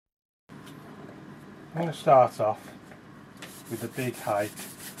I'm going to start off with the big hake.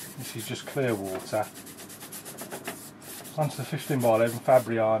 This is just clear water. Onto the 15x11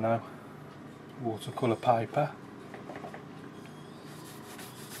 Fabriano Watercolour Paper.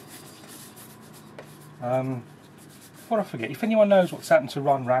 Before I forget, if anyone knows what's happened to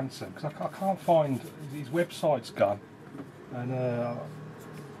Ron Ranson, because I can't find, his website's gone, and I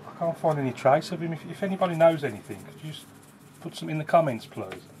can't find any trace of him. If anybody knows anything, could you just put some in the comments,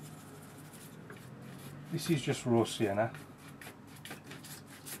 please? This is just raw sienna.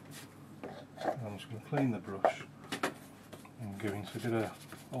 I'm just going to clean the brush and go into a bit of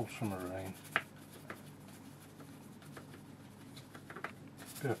ultramarine,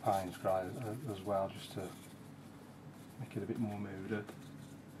 a bit of Payne's grey as well, just to make it a bit more muted.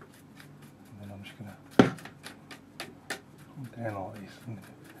 And then I'm just going to come down like this, and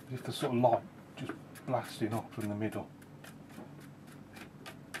as if the sort of light just blasting up from the middle,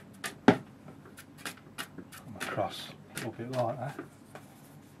 come across a little bit like that,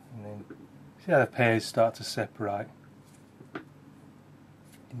 and then see how the pairs start to separate.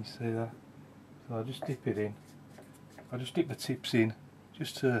 Can you see that? So I just dip it in. I just dip the tips in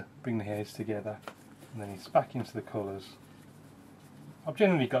just to bring the hairs together, and then it's back into the colours. I've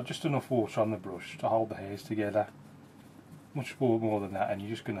generally got just enough water on the brush to hold the hairs together. Much more than that and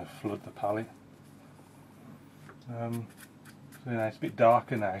you're just going to flood the palette. So it's a bit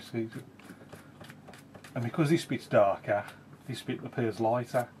darker now, so and because this bit's darker, this bit appears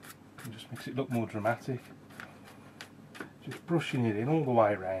lighter. It just makes it look more dramatic. Just brushing it in all the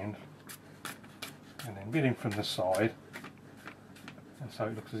way around, and then bit in from the side, and so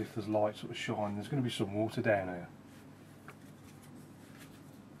it looks as if there's light sort of shining. There's going to be some water down here.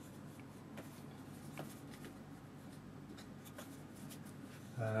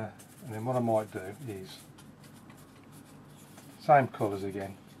 And then what I might do is same colours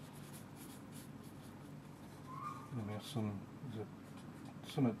again. And we have some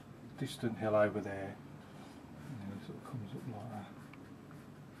distant hill over there, and then it sort of comes up like that.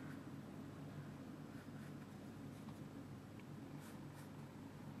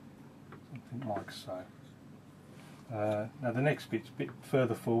 Something like so. Now the next bit's a bit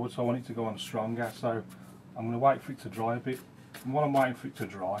further forward, so I want it to go on stronger, so I'm going to wait for it to dry a bit. And while I'm waiting for it to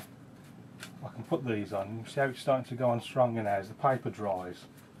dry, I can put these on. You see how it's starting to go on stronger now. As the paper dries,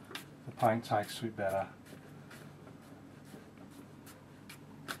 the paint takes to it better.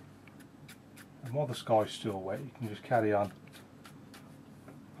 And while the sky's still wet, you can just carry on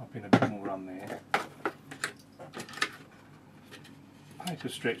popping a bit more on there. Paper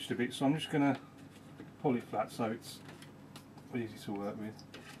stretched a bit, so I'm just going to pull it flat so it's easy to work with.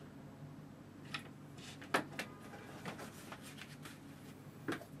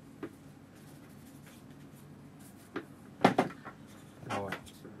 Right.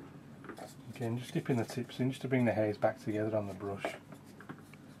 Again, just dipping the tips in just to bring the hairs back together on the brush.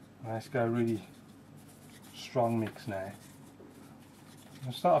 Let's go really strong mix now.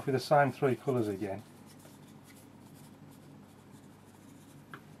 I'll start off with the same three colours again.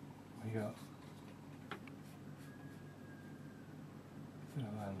 We got a bit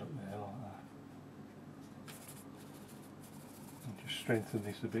of land up there like that. And just strengthen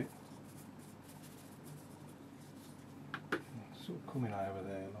this a bit. And sort of coming over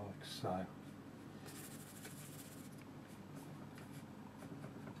there like so.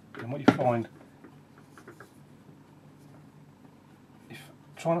 And what you find,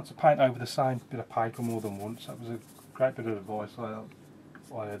 try not to paint over the same bit of paper more than once. That was a great bit of advice I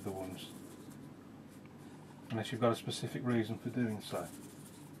had the once. Unless you've got a specific reason for doing so.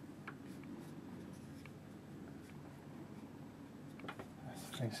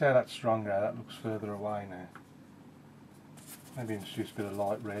 You can see how that's stronger, that looks further away now. Maybe introduce a bit of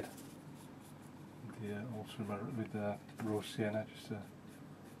light red with the raw sienna, just to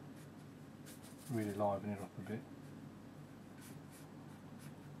really liven it up a bit.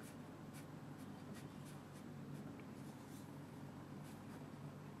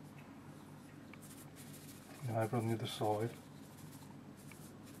 And over on the other side.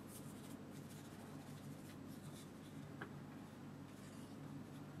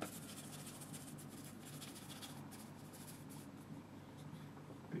 A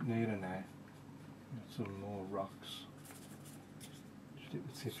bit nearer now. Got some more rocks. Just dip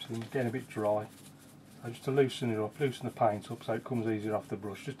the tips in, getting a bit dry. So just to loosen it up, loosen the paint up so it comes easier off the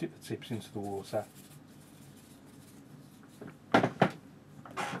brush, just dip the tips into the water. Bit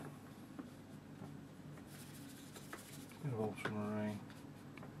of ultramarine,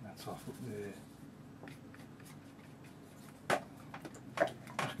 that's off up there.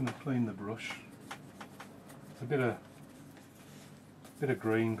 Just going to clean the brush. It's a bit of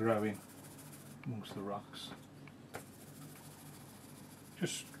green growing amongst the rocks.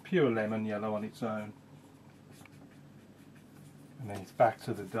 Just pure lemon yellow on its own. And then it's back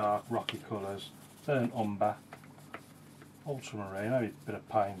to the dark rocky colours, burnt umber, ultramarine, maybe a bit of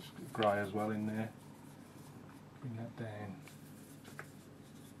Payne's grey as well in there. Bring that down.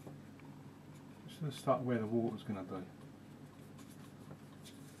 Just to start where the water's going to be.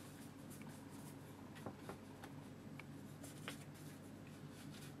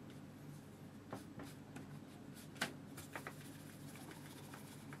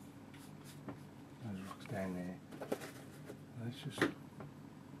 Those rocks down there. Let's just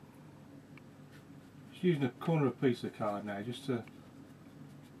using a corner of a piece of card now just to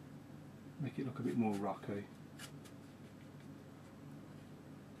make it look a bit more rocky.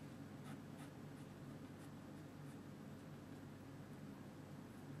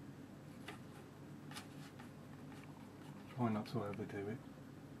 Try not to overdo it.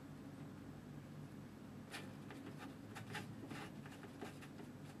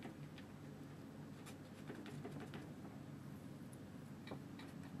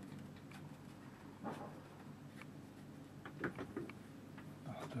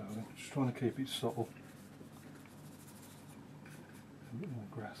 Just trying to keep it subtle. A bit more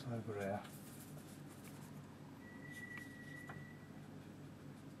grass over here.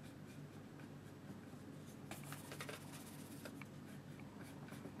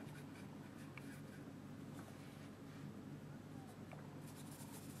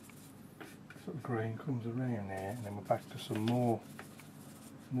 So the green comes around there, and then we're back to some more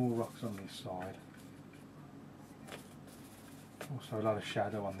rocks on this side. Also a lot of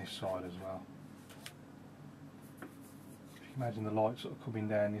shadow on this side as well. If you can imagine the light sort of coming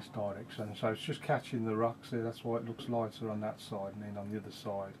down this direction, so it's just catching the rocks there, that's why it looks lighter on that side, and then on the other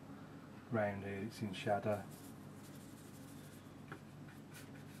side, round here, it's in shadow.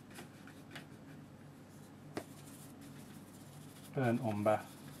 Burnt umber,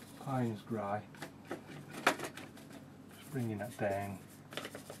 Payne's grey, just bringing that down.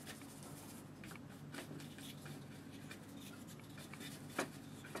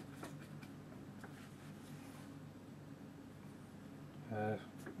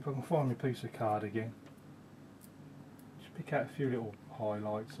 If I can find my piece of card again, just pick out a few little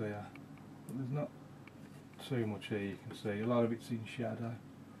highlights here, but there's not too much here you can see, a lot of it's in shadow,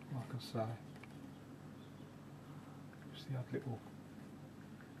 like I say. Just the odd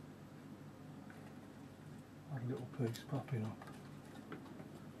little piece popping up.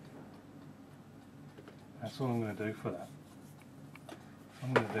 That's all I'm going to do for that.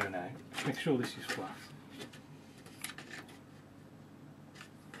 I'm going to do now, make sure this is flat.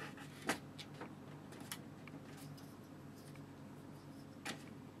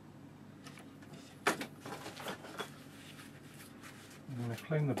 I'm going to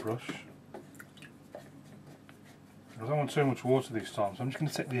clean the brush. I don't want too much water this time, so I'm just going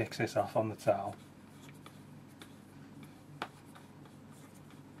to take the excess off on the towel.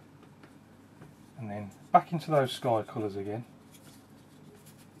 And then back into those sky colours again.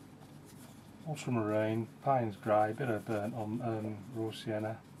 Ultramarine, Payne's grey, bit of burnt raw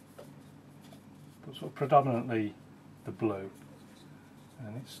sienna, but sort of predominantly the blue. And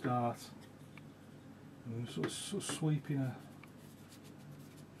then it starts sort of sweeping a.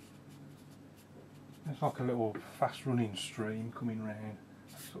 It's like a little fast running stream coming round,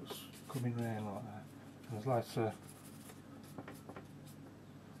 sort of coming round like that. And there's lots of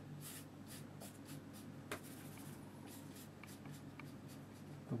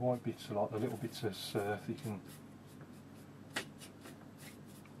the white bits are like the little bits of surf you can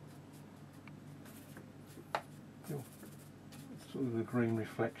feel, sort of the green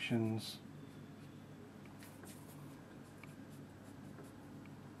reflections.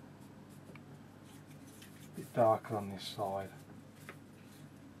 Bit darker on this side.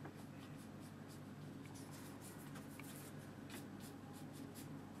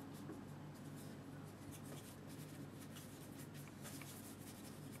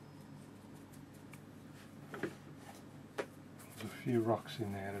 There's a few rocks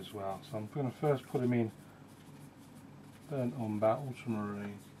in there as well, so I'm going to first put them in burnt umber,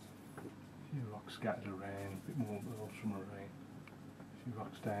 ultramarine, a few rocks scattered around, a bit more ultramarine, a few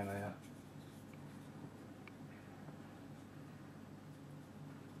rocks down there.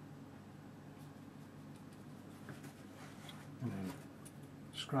 And then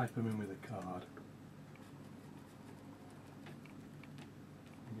scrape them in with a card.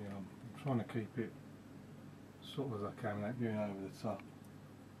 Yeah, I'm trying to keep it subtle as I can without going over the top.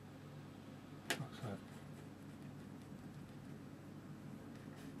 Like so.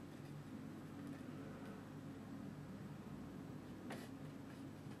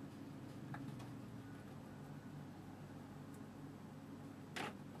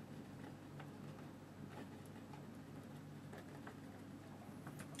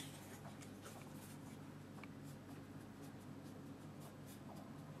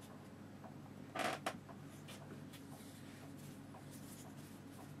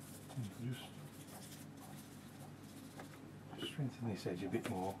 strengthen this edge a bit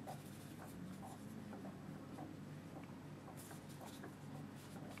more.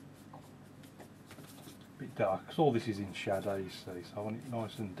 A bit dark, because all this is in shadow, you see, so I want it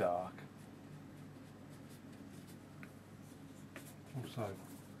nice and dark. Also,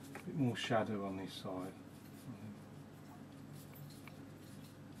 a bit more shadow on this side.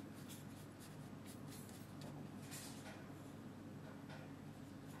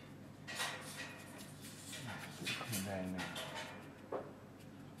 Coming down now.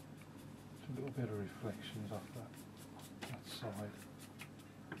 Just a little bit of reflections off that side.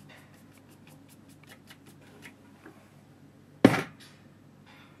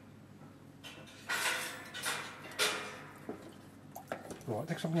 Right,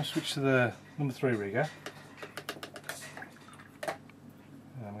 next I'm going to switch to the number 3 rigger. And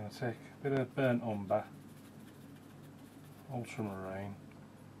I'm going to take a bit of burnt umber, ultramarine,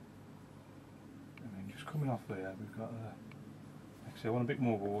 and then just coming off there we've got actually I want a bit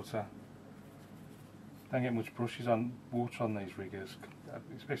more water. Don't get much water on these riggers,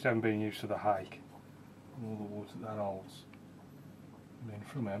 especially having been used to the hake and all the water that holds. And then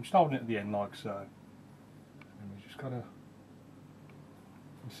from there, I'm just holding it at the end like so, and we just got to.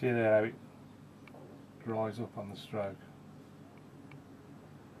 You see there how it dries up on the stroke.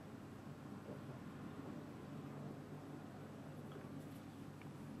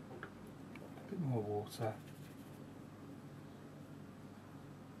 A bit more water.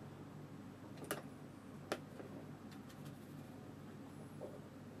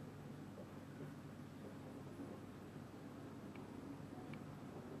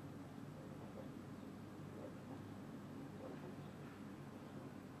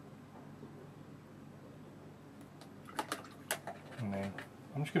 And then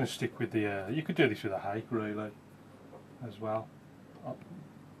I'm just going to stick with the, you could do this with a hake really as well.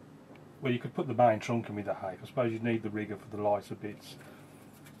 Well, you could put the main trunk in with a hake. I suppose you'd need the rigger for the lighter bits.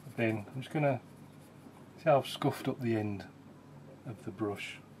 But then I'm just going to, see how I've scuffed up the end of the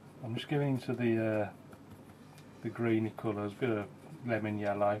brush. I'm just going into the greeny colours, bit of lemon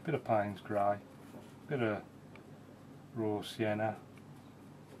yellow, bit of Payne's grey, bit of raw sienna,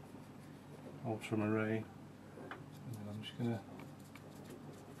 ultramarine, and then I'm just going to,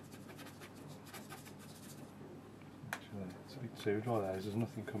 actually it's a bit too dry there, there's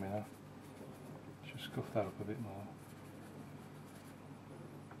nothing coming out, just scuff that up a bit more.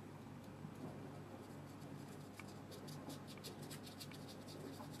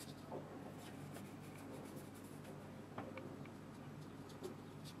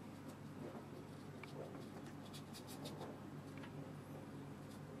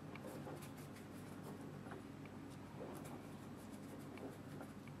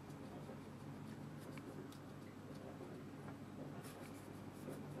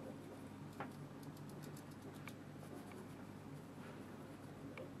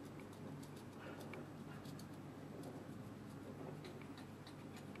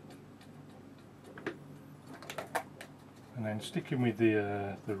 And then sticking with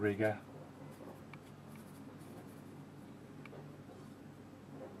the rigger,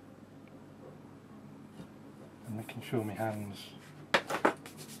 and making sure my hands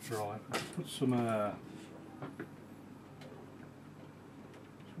dry. Put some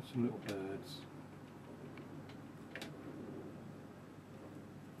little birds.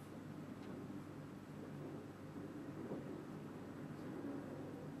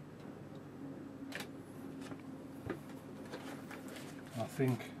 I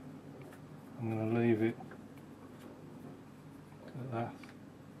think I'm going to leave it at that.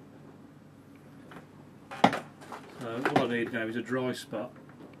 So all I need now is a dry spot.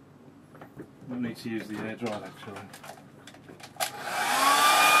 I don't need to use the air dryer actually.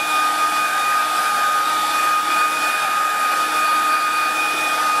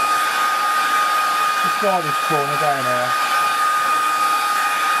 Just dry this corner down here.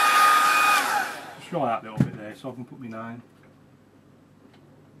 Just dry that little bit there so I can put my name.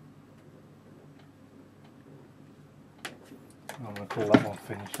 I'm going to call that one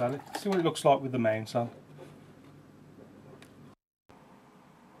finished. So let's see what it looks like with the mount on.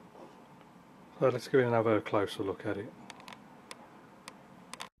 So let's go in and have a closer look at it.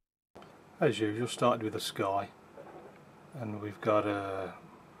 As usual, started with the sky, and we've got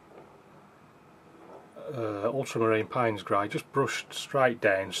ultramarine Payne's grey, just brushed straight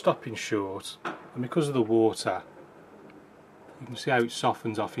down, stopping short, and because of the water, you can see how it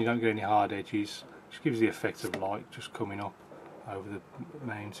softens off. You don't get any hard edges. Just gives the effect of light just coming up over the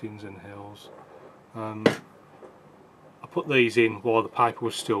mountains and hills. I put these in while the paper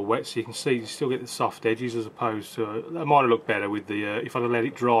was still wet, so you can see you still get the soft edges, as opposed to that might have looked better with the if I'd have let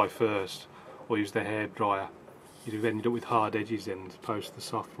it dry first or used the hair dryer. you'd have ended up with hard edges then as opposed to the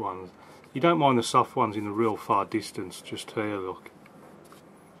soft ones. You don't mind the soft ones in the real far distance, just here, look.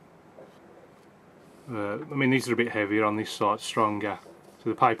 I mean, these are a bit heavier on this side, stronger, so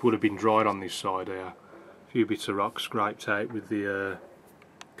the paper would have been dried on this side here. A few bits of rock scraped out with the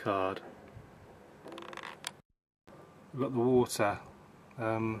card. We've got the water.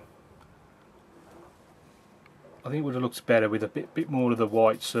 I think it would have looked better with a bit more of the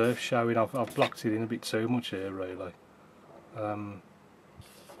white surf showing. I've blocked it in a bit too much here, really.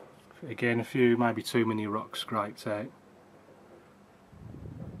 Again, a few, maybe too many rocks scraped out.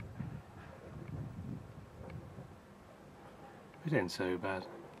 It ain't so bad.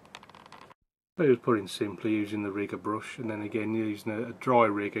 I was putting simply using the rigger brush, and then again using a dry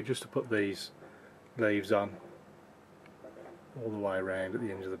rigger just to put these leaves on all the way around at the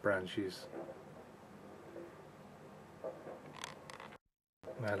ends of the branches.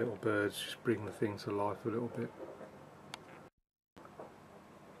 Our little birds just bring the thing to life a little bit.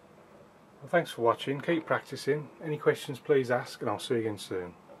 Well, thanks for watching, keep practicing. Any questions please ask, and I'll see you again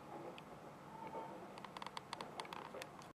soon.